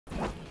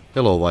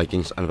Hello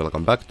Vikings and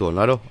welcome back to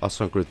another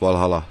Assassin Creed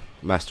Valhalla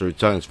Mastery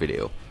Challenge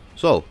video.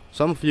 So,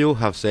 some of you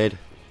have said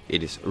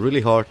it is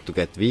really hard to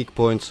get weak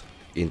points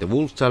in the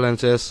wolf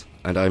challenges,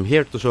 and I'm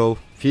here to show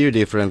few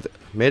different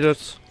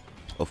methods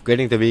of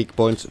getting the weak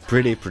points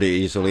pretty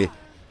easily.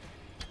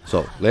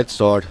 So, let's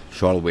start,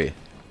 shall we?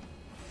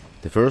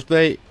 The first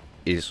way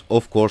is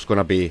of course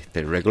gonna be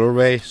the regular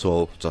way,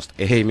 so just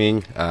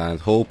aiming and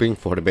hoping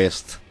for the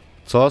best.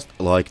 Just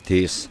like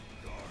this.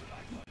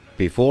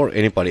 Before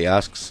anybody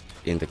asks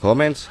in the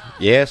comments,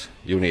 yes,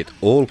 you need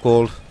all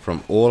gold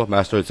from all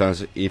mastery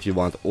challenges if you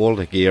want all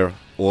the gear,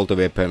 all the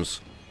weapons,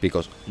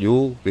 because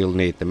you will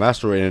need the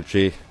master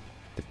energy,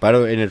 the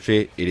battle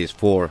energy. It is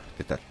for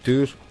the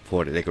tattoos,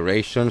 for the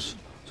decorations.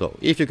 So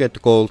if you get the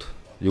gold,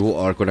 you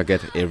are gonna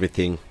get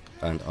everything,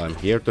 and I'm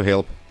here to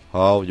help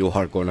how you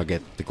are gonna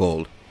get the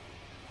gold.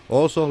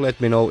 Also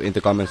let me know in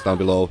the comments down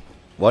below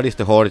what is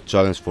the hardest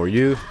challenge for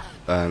you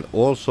and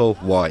also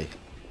why.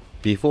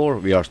 Before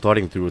we are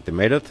starting through the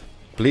method,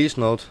 please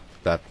note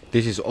that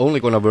this is only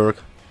gonna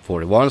work for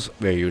the ones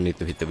where you need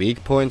to hit the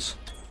weak points,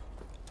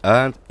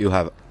 and you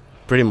have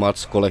pretty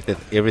much collected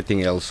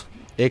everything else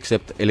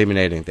except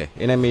eliminating the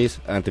enemies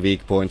and the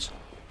weak points,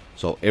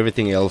 so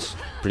everything else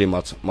pretty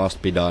much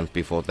must be done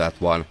before that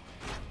one.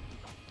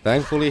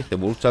 Thankfully the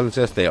wolf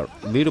challenges, they are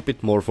a little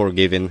bit more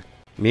forgiving,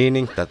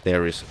 meaning that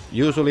there is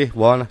usually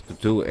 1 to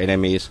 2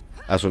 enemies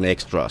as an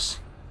extras.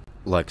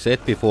 Like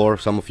said before,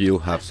 some of you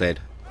have said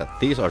that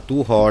these are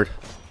too hard,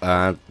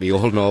 and we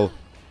all know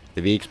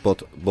the weak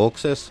spot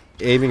boxes,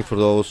 aiming for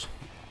those,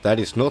 that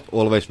is not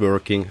always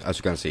working. As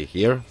you can see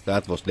here,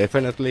 that was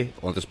definitely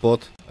on the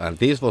spot, and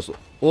this was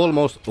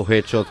almost a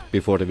headshot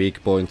before the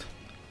weak point.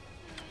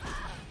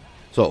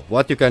 So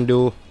what you can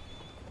do,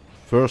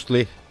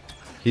 firstly,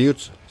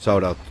 huge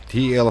shout out to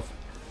T-Elf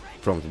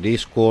from the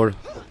Discord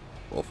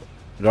of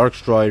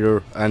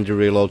Darkstrider, Andy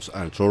Reloads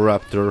and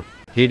Raptor.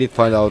 He did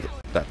find out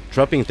that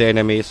trapping the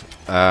enemies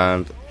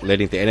and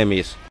letting the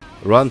enemies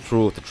run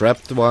through the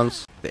trapped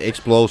ones, the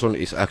explosion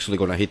is actually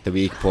gonna hit the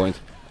weak point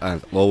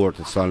and lower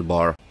the stun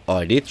bar.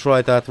 I did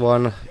try that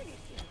one.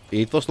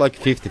 It was like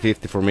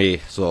 50-50 for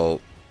me,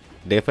 so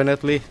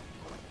definitely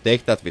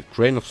take that with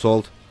grain of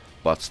salt,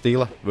 but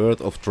still worth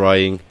of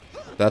trying.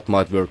 That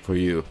might work for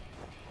you.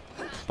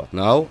 But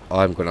now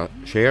I'm gonna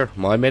share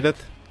my method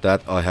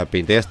that I have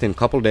been testing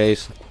couple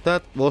days.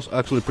 That was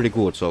actually pretty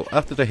good. So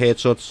after the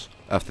headshots,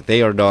 after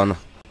they are done,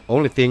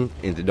 only thing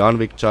in the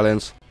Dunwich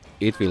challenge,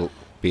 it will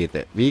be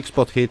the weak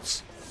spot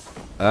hits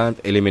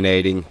and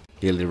eliminating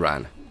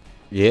Hildirans.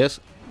 Yes,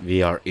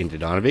 we are in the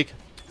Dunwich,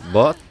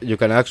 but you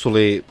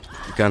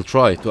can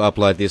try to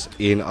apply this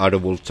in other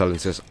wolf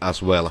challenges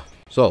as well.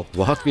 So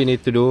what we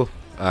need to do,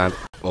 and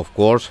of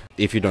course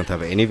if you don't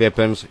have any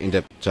weapons in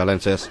the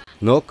challenges,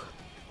 knock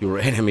your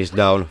enemies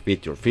down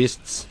with your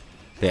fists.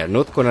 They are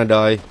not gonna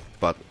die,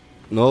 but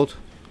note,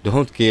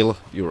 don't kill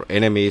your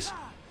enemies,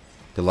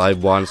 the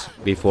live ones,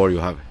 before you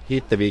have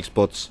hit the weak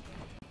spots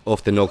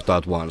of the knocked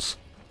out ones.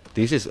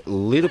 This is a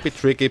little bit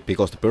tricky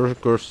because the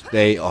berserkers,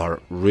 they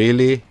are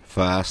really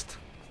fast,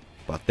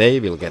 but they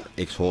will get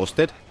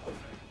exhausted,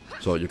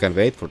 so you can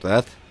wait for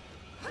that,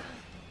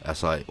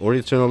 as I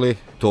originally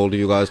told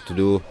you guys to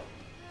do.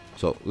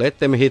 So let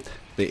them hit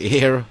the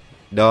air,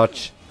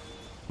 dodge,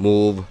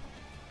 move,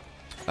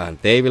 and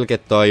they will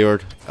get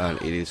tired,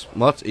 and it is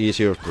much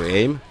easier to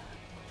aim.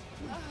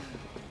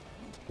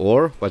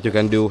 Or what you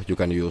can do, you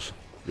can use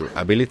your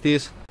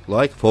abilities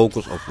like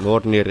Focus of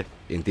Nordnir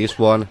in this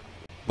one,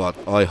 but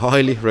I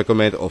highly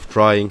recommend of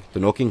trying to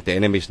knocking the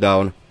enemies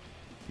down.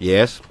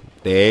 Yes,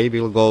 they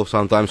will go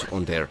sometimes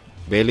on their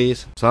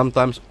bellies,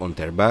 sometimes on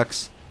their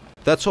backs.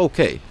 That's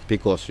okay,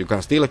 because you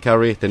can still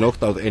carry the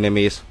knocked out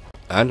enemies,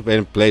 and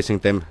when placing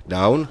them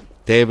down,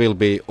 they will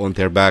be on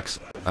their backs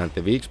and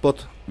the weak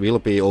spot will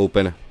be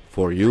open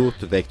for you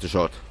to take the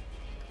shot.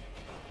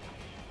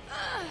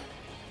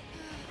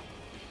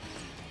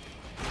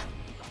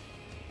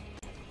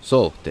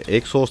 So the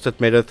exhausted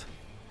method,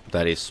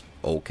 that is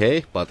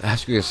okay, but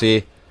as you can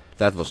see,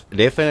 that was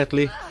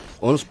definitely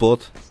on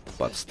spot,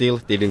 but still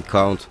didn't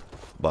count.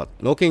 But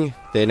knocking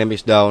the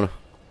enemies down,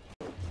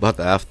 but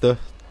after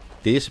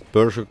this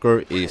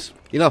berserker is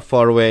enough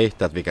far away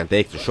that we can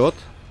take the shot,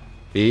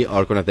 we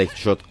are gonna take the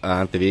shot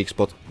and the weak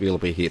spot will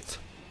be hit.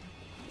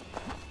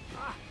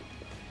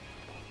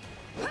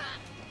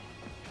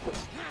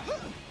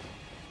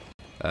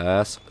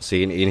 As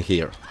seen in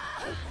here.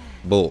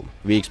 Boom,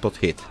 weak spot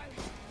hit.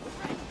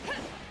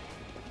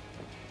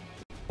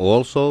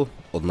 Also,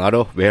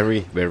 another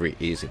very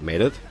easy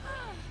method,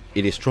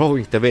 it is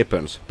throwing the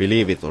weapons,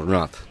 believe it or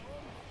not.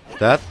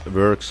 That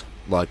works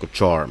like a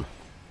charm,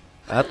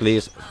 at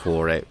least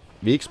for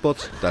weak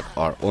spots that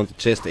are on the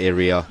chest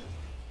area.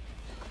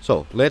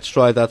 So let's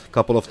try that a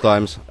couple of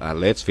times and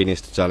let's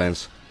finish the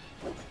challenge.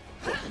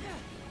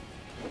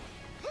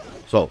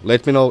 So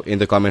let me know in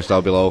the comments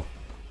down below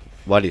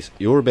what is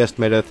your best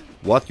method,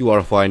 what you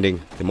are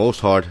finding the most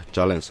hard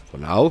challenge for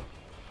now.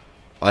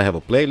 I have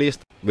a playlist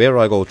where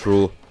I go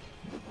through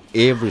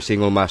every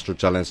single master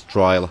challenge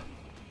trial,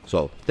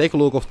 so take a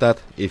look of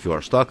that if you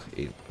are stuck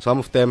in some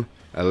of them.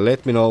 and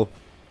let me know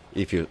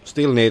if you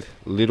still need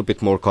a little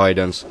bit more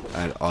guidance,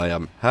 and I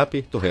am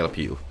happy to help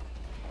you.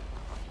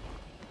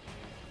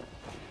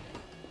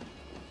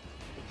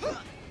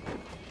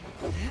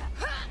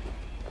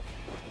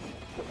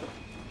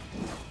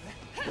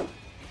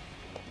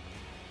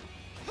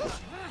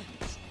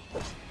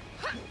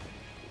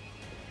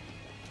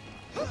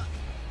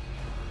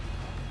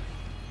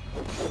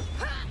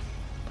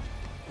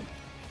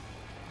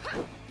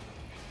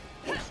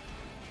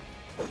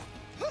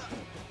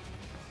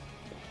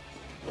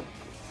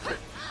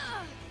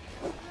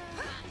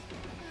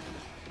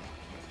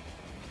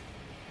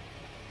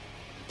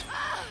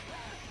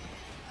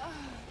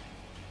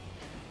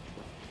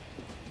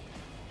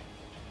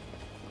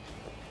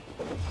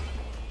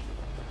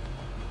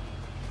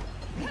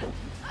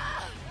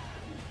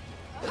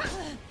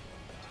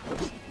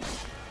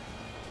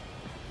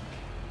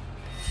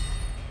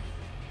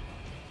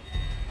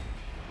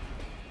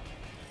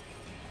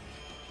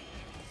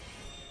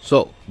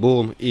 So,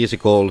 boom, easy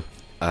goal,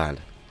 and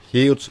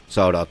huge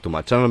shout out to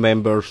my channel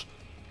members.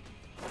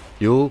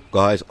 You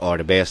guys are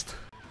the best,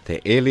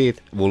 the elite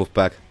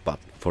Wolfpack, but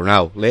for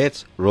now,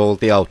 let's roll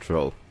the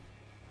outro.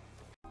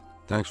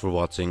 Thanks for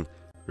watching.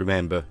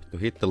 Remember to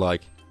hit the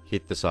like,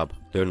 hit the sub,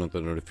 turn on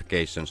the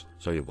notifications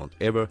so you won't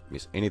ever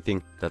miss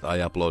anything that I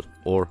upload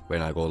or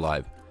when I go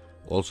live.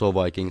 Also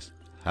Vikings,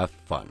 have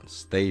fun,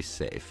 stay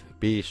safe,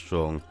 be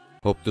strong.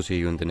 Hope to see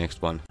you in the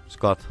next one.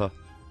 Skatha,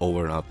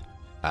 over and out,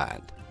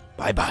 and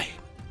bye bye.